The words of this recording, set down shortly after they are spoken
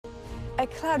A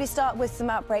cloudy start with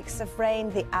some outbreaks of rain.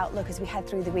 The outlook as we head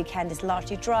through the weekend is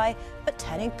largely dry, but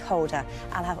turning colder.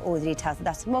 I'll have all the details of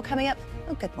that and more coming up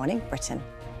on Good Morning Britain.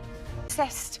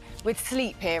 Obsessed with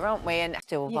sleep here, aren't we? And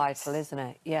Still vital, isn't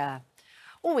it? Yeah.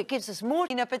 Oh, it gives us more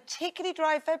in a particularly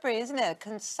dry February, isn't it?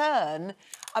 Concern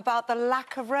about the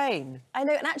lack of rain. I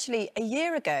know, and actually, a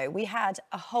year ago, we had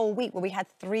a whole week where we had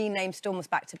 3 named storms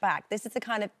back-to-back. This is the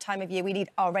kind of time of year we need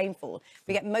our rainfall.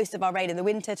 We get most of our rain in the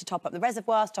winter to top up the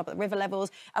reservoirs, top up the river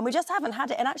levels, and we just haven't had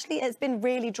it. And actually, it's been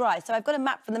really dry. So I've got a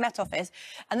map from the Met Office,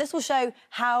 and this will show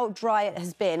how dry it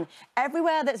has been.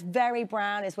 Everywhere that's very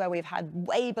brown is where we've had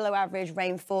way below average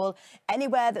rainfall.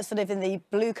 Anywhere that's sort of in the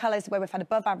blue colours where we've had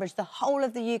above average. The whole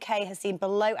of the UK has seen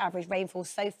below average rainfall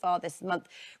so far this month.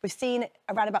 We've seen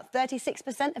around about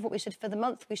 36% of what we should for the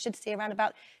month. We should see around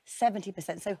about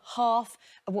 70%, so half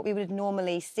of what we would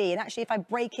normally see. And actually, if I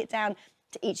break it down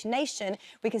to each nation,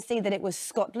 we can see that it was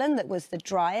Scotland that was the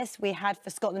driest. We had for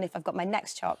Scotland, if I've got my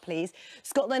next chart, please.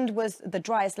 Scotland was the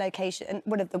driest location,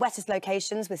 one of the wettest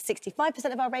locations with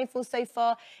 65% of our rainfall so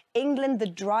far. England, the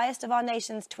driest of our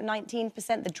nations,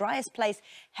 19%. The driest place,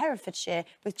 Herefordshire,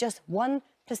 with just 1%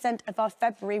 of our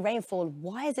February rainfall.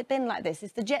 Why has it been like this?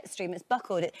 It's the jet stream, it's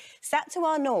buckled. It sat to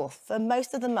our north for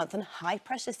most of the month and high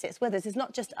pressure sits with us. It's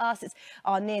not just us, it's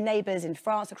our near neighbours in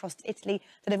France, across Italy,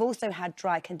 that have also had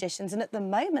dry conditions. And at the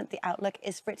moment, the outlook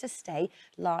is for it to stay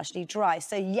largely dry.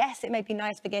 So yes, it may be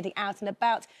nice for getting out and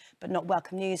about, but not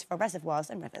welcome news for reservoirs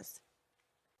and rivers.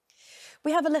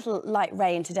 We have a little light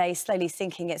rain today, slowly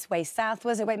sinking its way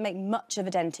southwards. It won't make much of a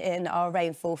dent in our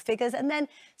rainfall figures. And then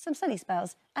some sunny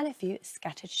spells and a few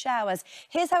scattered showers.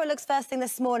 Here's how it looks first thing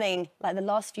this morning. Like the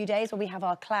last few days where we have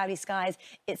our cloudy skies,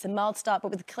 it's a mild start, but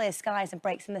with clear skies and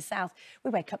breaks in the south, we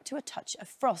wake up to a touch of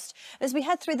frost. As we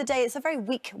head through the day, it's a very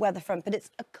weak weather front, but it's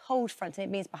a cold front, and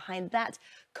it means behind that,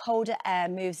 colder air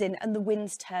moves in and the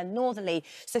winds turn northerly.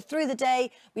 So through the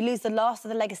day, we lose the last of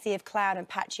the legacy of cloud and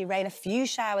patchy rain, a few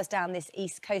showers down this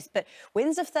east coast, but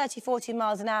winds of 30-40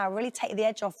 miles an hour really take the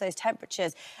edge off those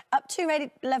temperatures. Up to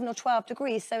 11 or 12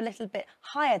 degrees, so a little bit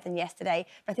higher than yesterday.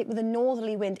 But I think with a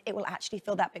northerly wind, it will actually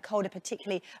feel that bit colder,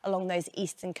 particularly along those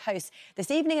eastern coasts.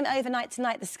 This evening and overnight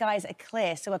tonight, the skies are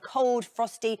clear, so a cold,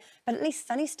 frosty, but at least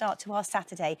sunny start to our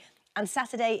Saturday. And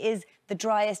Saturday is the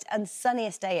driest and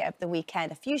sunniest day of the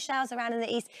weekend. A few showers around in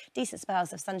the east, decent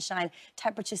spells of sunshine,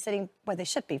 temperatures sitting where they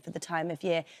should be for the time of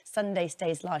year. Sunday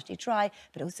stays largely dry,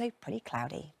 but also pretty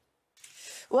cloudy.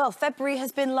 Well, February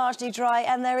has been largely dry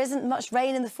and there isn't much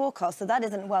rain in the forecast, so that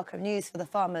isn't welcome news for the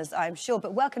farmers, I'm sure,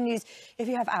 but welcome news if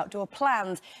you have outdoor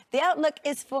plans. The outlook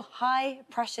is for high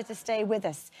pressure to stay with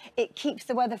us. It keeps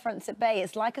the weather fronts at bay.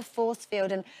 It's like a force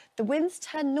field and the winds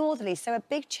turn northerly, so a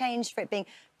big change for it being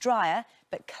drier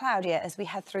but cloudier as we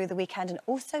head through the weekend and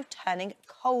also turning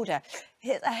colder.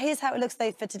 Here's how it looks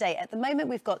though for today. At the moment,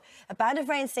 we've got a band of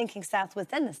rain sinking southwards,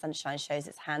 then the sunshine shows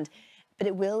its hand, but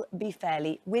it will be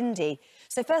fairly windy.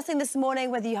 So first thing this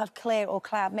morning, whether you have clear or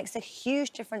cloud, makes a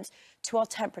huge difference to our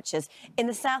temperatures. In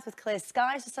the south with clear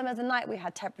skies for some of the night, we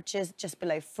had temperatures just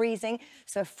below freezing,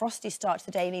 so a frosty start to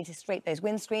the day needs to scrape those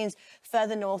windscreens.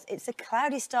 Further north, it's a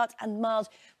cloudy start and mild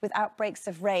with outbreaks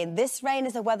of rain. This rain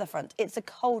is a weather front. It's a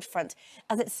cold front.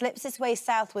 As it slips its way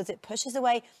southwards, it pushes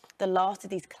away the last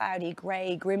of these cloudy,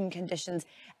 grey, grim conditions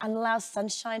and allows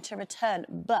sunshine to return.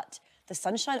 But the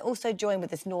sunshine also joined with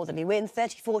this northerly wind,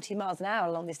 30-40 miles an hour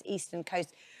along this eastern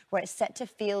coast, where it's set to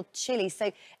feel chilly.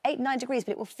 So 8-9 degrees,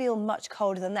 but it will feel much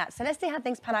colder than that. So let's see how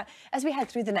things pan out as we head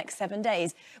through the next 7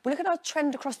 days. We'll look at our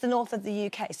trend across the north of the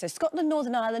UK. So Scotland,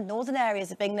 Northern Ireland, northern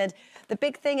areas of England. The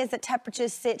big thing is that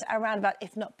temperatures sit around about,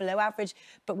 if not below average,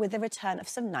 but with the return of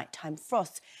some nighttime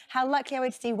frost. How likely are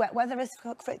we to see wet weather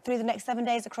through the next 7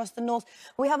 days across the north?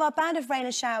 We have our band of rain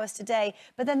and showers today,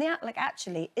 but then the outlook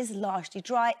actually is largely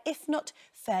dry, if not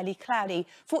fairly cloudy.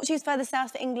 Fortunes further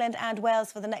south for England and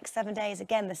Wales for the next 7 days.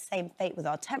 Again, the same fate with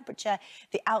our temperature.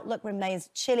 The outlook remains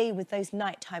chilly with those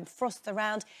nighttime frosts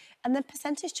around. And then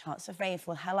percentage chance of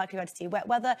rainfall. How likely are we to see wet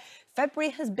weather?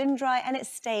 February has been dry and it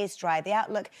stays dry. The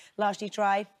outlook largely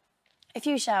dry. A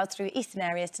few showers through eastern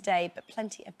areas today, but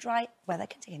plenty of dry weather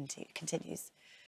continues.